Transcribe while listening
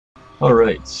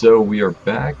Alright, so we are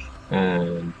back,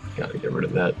 and gotta get rid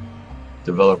of that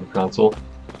developer console.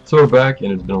 So we're back,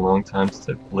 and it's been a long time since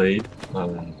I've played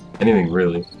anything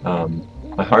really.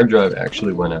 My hard drive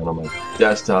actually went out on my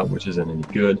desktop, which isn't any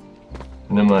good,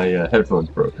 and then my headphones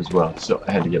broke as well. So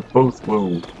I had to get both.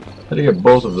 Had to get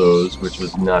both of those, which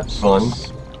was not fun.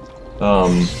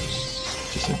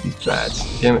 Just like these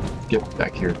bats. Damn it! Get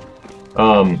back here.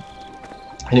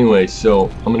 Anyway, so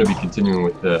I'm going to be continuing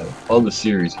with all the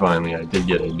series finally. I did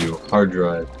get a new hard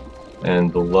drive and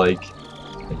the like.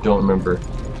 I don't remember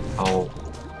how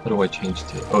do I change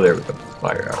to... Oh, there we go.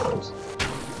 Fire arrows.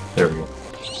 There we go.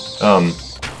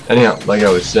 Anyhow, like I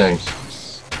was saying...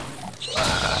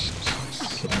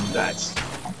 That's...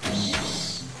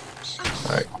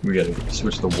 Alright, we gotta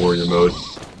switch to warrior mode.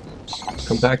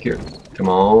 Come back here. Come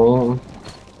on.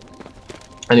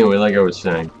 Anyway, like I was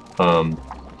saying,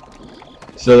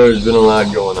 so there's been a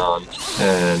lot going on,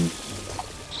 and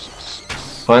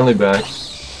finally back.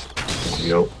 There we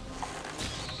go.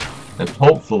 And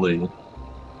hopefully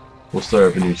we'll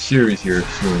start up a new series here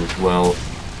soon as well.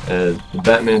 As the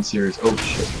Batman series, oh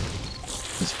shit,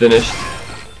 is finished,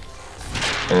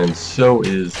 and so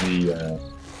is the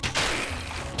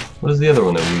what is the other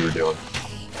one that we were doing?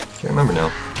 Can't remember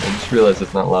now. I just realized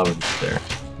it's not lava that's there,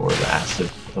 or the acid.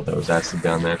 I thought that was acid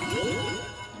down there.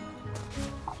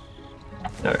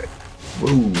 Alright.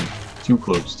 Whoa! Too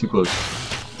close, too close.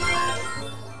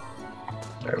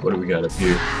 Alright, what do we got up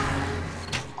here?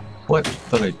 What? I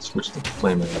thought I switched to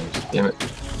flame arrows. Damn it.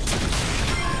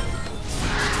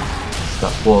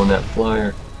 Stop blowing that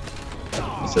flyer.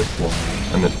 I said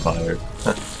flyer. I meant fire.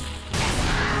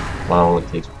 Wow, it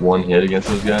takes one hit against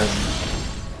those guys.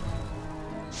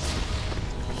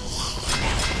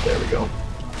 There we go.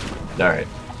 Alright.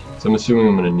 So I'm assuming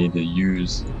I'm going to need to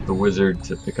use the wizard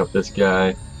to pick up this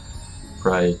guy.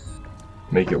 Probably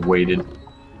make it weighted.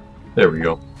 There we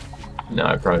go. Now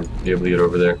I'd probably be able to get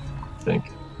over there, I think.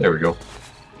 There we go.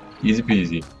 Easy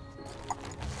peasy.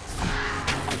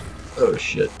 Oh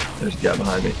shit, there's a guy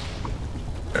behind me.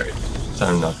 Alright,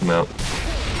 time to knock him out.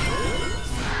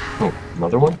 Oh,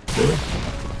 another one? Really?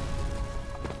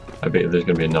 I bet there's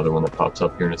going to be another one that pops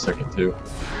up here in a second too.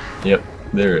 Yep,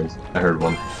 there is. I heard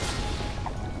one.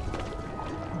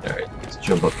 Alright, let's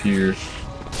jump up here.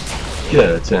 Get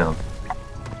out of town.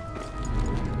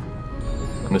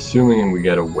 I'm assuming we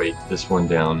gotta weight this one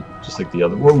down, just like the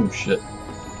other. Whoa, shit.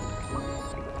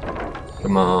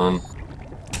 Come on.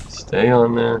 Stay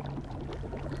on there.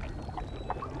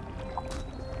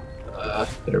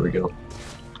 There we go.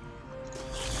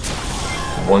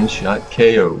 One shot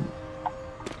KO.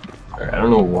 Alright, I don't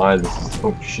know why this is.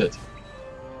 Oh, shit.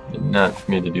 Did not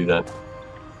mean to do that.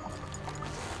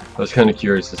 I was kind of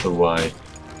curious as to why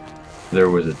there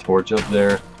was a torch up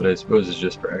there, but I suppose it's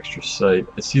just for extra sight.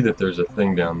 I see that there's a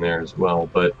thing down there as well,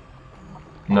 but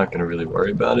I'm not going to really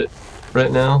worry about it right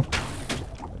now.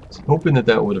 I was hoping that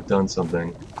that would have done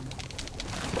something,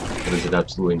 but it did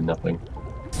absolutely nothing.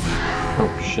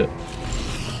 Oh shit.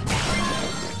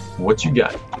 What you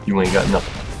got? You ain't got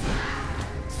nothing.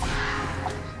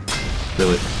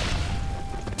 Really?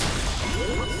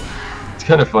 It's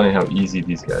kind of funny how easy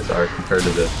these guys are compared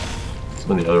to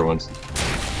some of the other ones.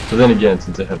 But then again,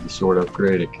 since I have the sword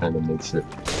upgrade, it kind of makes it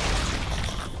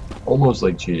almost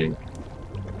like cheating.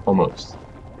 Almost.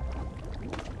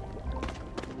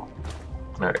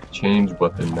 Alright, change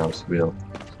weapon, mouse wheel.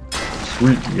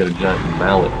 Sweet, we got a giant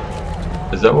mallet.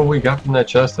 Is that what we got from that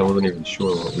chest? I wasn't even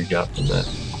sure what we got from that.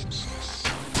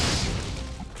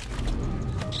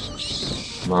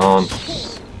 Come on.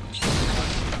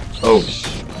 Oh,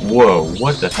 whoa,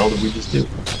 what the hell did we just do?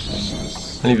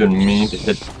 I didn't even mean to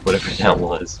hit whatever that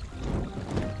was.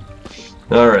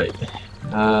 Alright.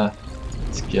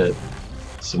 Let's get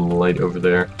some light over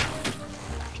there.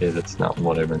 Okay, that's not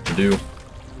what I meant to do.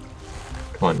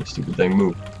 Come on, you stupid thing,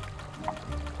 move.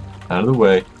 Out of the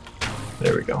way.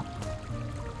 There we go.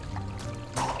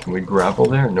 Can we grapple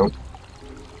there? Nope.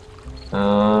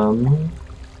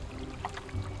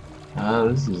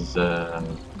 This is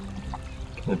kind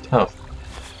of tough.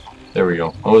 There we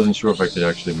go. I wasn't sure if I could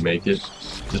actually make it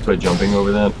just by jumping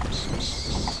over that.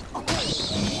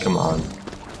 Come on.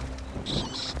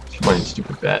 Come on, you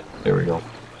stupid bat. There we go.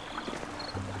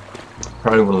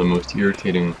 Probably one of the most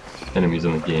irritating enemies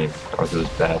in the game are those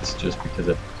bats, just because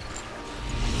of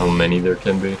how many there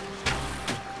can be.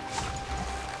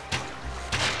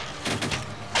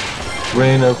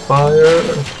 Rain of fire!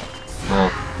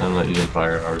 Well, I'm not using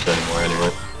fire arrows anymore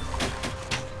anyway.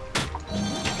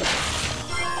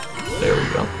 There we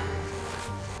go.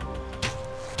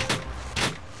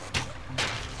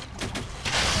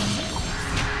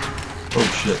 Oh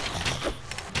shit.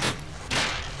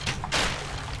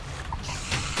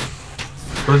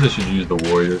 suppose I should use the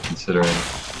warrior, considering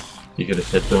he could have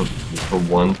hit them for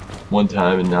one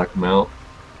time and knock them out.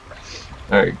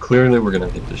 Alright, clearly we're gonna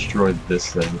have to destroy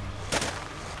this thing.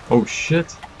 Oh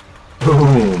shit!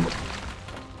 Boom!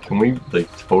 Can we, like,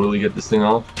 totally get this thing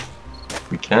off?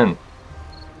 We can.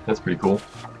 That's pretty cool.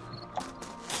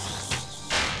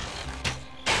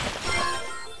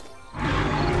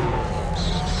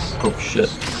 Oh shit.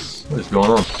 What is going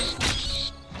on?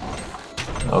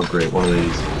 Oh great, one of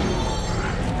these.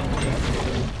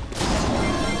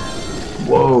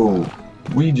 Whoa!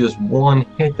 We just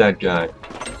one-hit that guy. I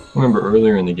remember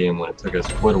earlier in the game when it took us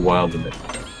quite a while to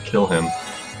kill him.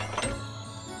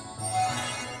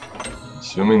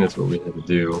 Assuming that's what we had to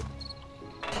do.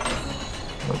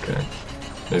 Okay.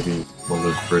 Maybe one of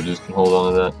those bridges can hold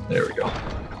on to that. There we go.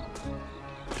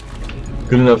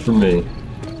 Good enough for me.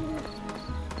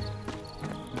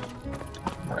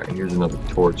 Alright, here's another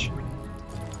torch.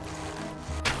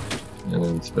 And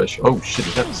then special. Oh shit,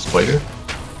 is that a spider?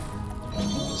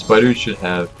 Spiders should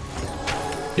have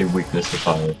a weakness to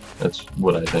fire. That's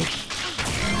what I think.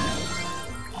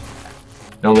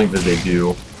 I don't think that they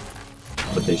do,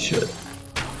 but they should.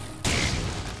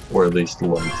 Or at least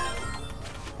light.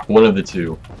 One of the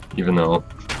two, even though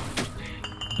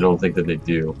I don't think that they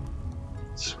do.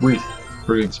 Sweet.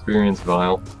 Pretty experienced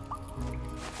vial.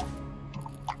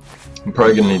 I'm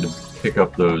probably gonna need to pick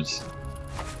up those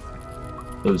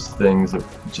things that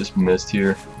just missed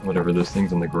here. Whatever, those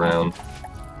things on the ground.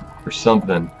 Or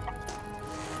something.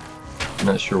 I'm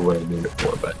not sure what I need it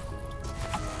for, but...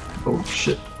 Oh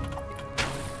shit.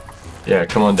 Yeah,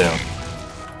 come on down.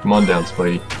 Come on down,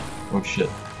 Spidey. Oh shit.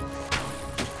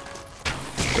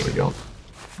 There we go.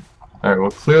 Alright, well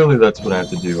clearly that's what I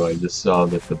have to do. I just saw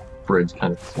that the bridge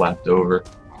kind of flapped over.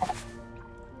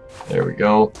 There we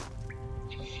go.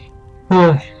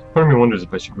 Part of me wonders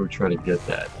if I should go try to get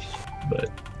that.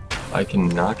 But if I can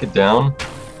knock it down,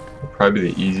 it'll probably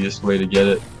be the easiest way to get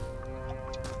it.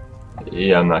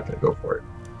 Yeah, I'm not gonna go for it.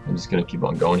 I'm just gonna keep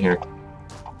on going here.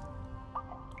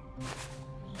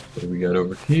 What do we got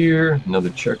over here? Another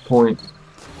checkpoint.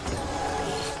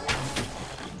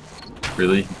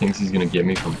 Really? He thinks he's gonna get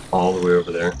me from all the way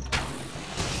over there?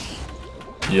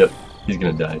 Yep, he's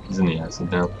gonna die. He's in the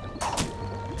acid now.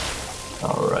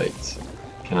 Alright.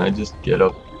 Can I just get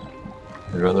up?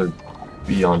 I'd rather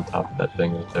be on top of that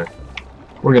thing right there.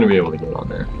 We're gonna be able to get on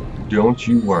there. Don't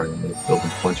you worry. I'm gonna build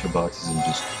a bunch of boxes and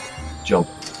just jump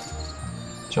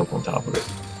on top of it.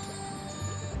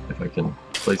 If I can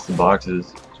place the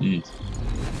boxes. Jeez.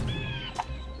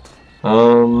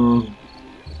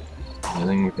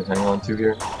 Anything we can hang on to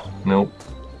here? Nope.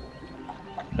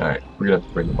 Alright, we're gonna have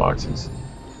to bring the boxes.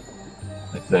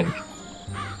 I think.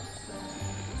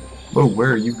 Whoa,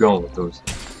 where are you going with those?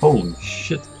 Holy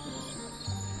shit.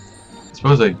 I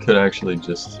suppose I could actually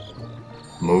just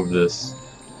move this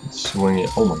and swing it.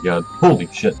 Oh my god. Holy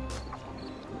shit.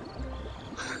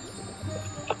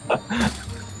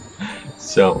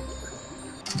 So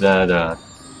that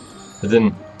it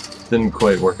didn't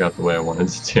quite work out the way I wanted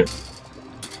it to.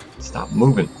 Stop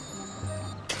moving.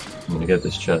 I'm gonna get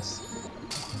this chest.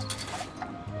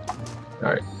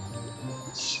 Alright.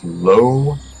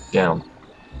 Slow down.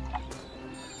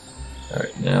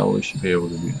 Alright, now we should be able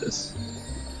to do this.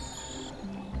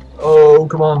 Oh,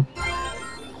 come on.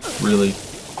 Really?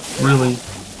 Really?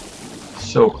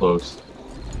 So close.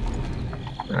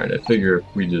 Alright, I figure if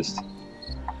we just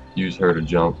use her to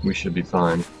jump, we should be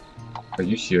fine. Are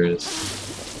you serious?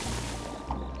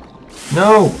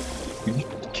 No! Are you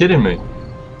kidding me?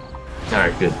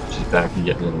 Alright, good. She's back to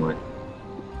getting in the way.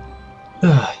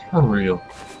 Unreal.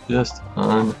 Just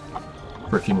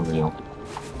unfreaking real.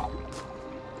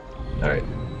 Alright.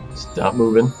 Stop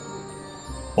moving.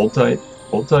 Hold tight.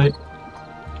 Hold tight.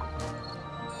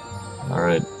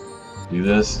 Alright. Do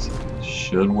this.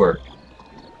 Should work.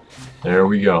 There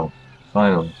we go.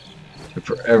 Finally. Took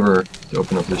forever to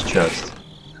open up this chest.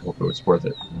 I hope it was worth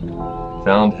it.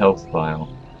 Found health vial.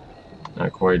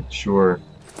 Not quite sure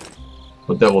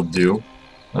what that will do.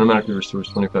 Automatically restores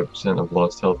 25% of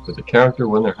lost health with the character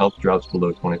when their health drops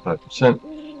below 25%.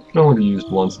 Can only be used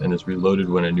once and is reloaded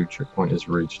when a new checkpoint is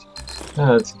reached.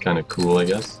 That's kind of cool, I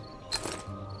guess.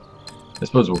 I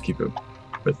suppose we'll keep it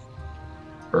with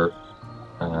her.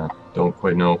 Don't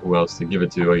quite know who else to give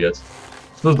it to, I guess.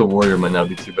 I suppose the warrior might not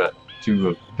be too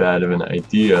bad of an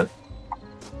idea.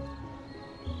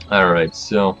 Alright,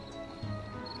 so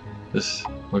this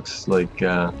looks like we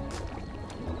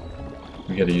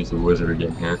gotta use the wizard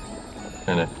again here.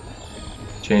 Kinda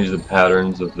change the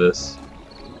patterns of this.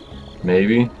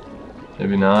 Maybe.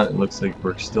 Maybe not. It looks like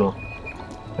we're still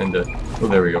kinda... Oh,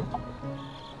 there we go.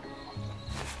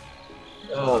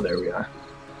 Oh, there we are.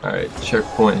 Alright,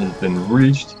 checkpoint has been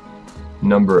reached.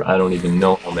 Number, I don't even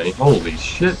know how many. Holy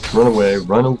shit! Run away,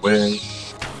 run away.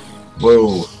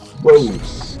 Whoa, whoa.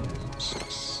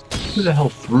 Who the hell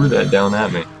threw that down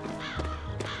at me?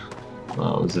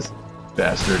 Oh, it was this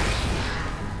bastard.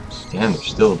 Damn, there's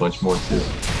still a bunch more too.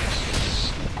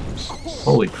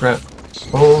 Holy crap.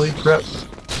 Holy crap.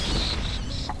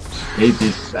 Hate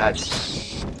these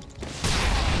bats.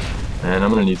 Man, I'm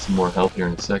gonna need some more help here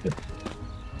in a second.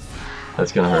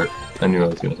 That's gonna hurt. I knew I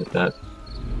was gonna hit that.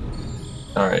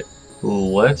 Alright,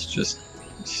 let's just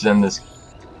send this,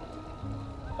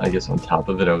 I guess, on top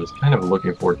of it. I was kind of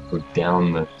looking for it to go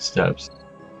down the steps.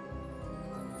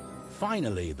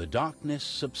 Finally, the darkness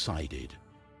subsided,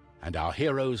 and our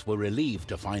heroes were relieved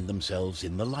to find themselves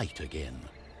in the light again.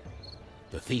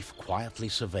 The thief quietly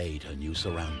surveyed her new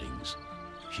surroundings.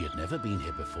 She had never been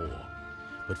here before,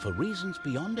 but for reasons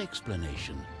beyond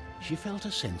explanation, she felt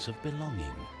a sense of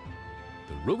belonging.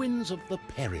 The ruins of the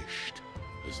perished,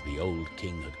 as the old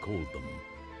king had called them,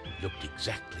 looked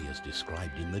exactly as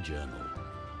described in the journal.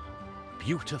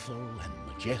 Beautiful and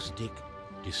majestic,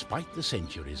 despite the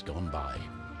centuries gone by.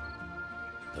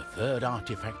 The third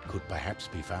artifact could perhaps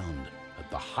be found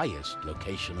at the highest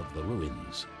location of the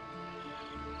ruins,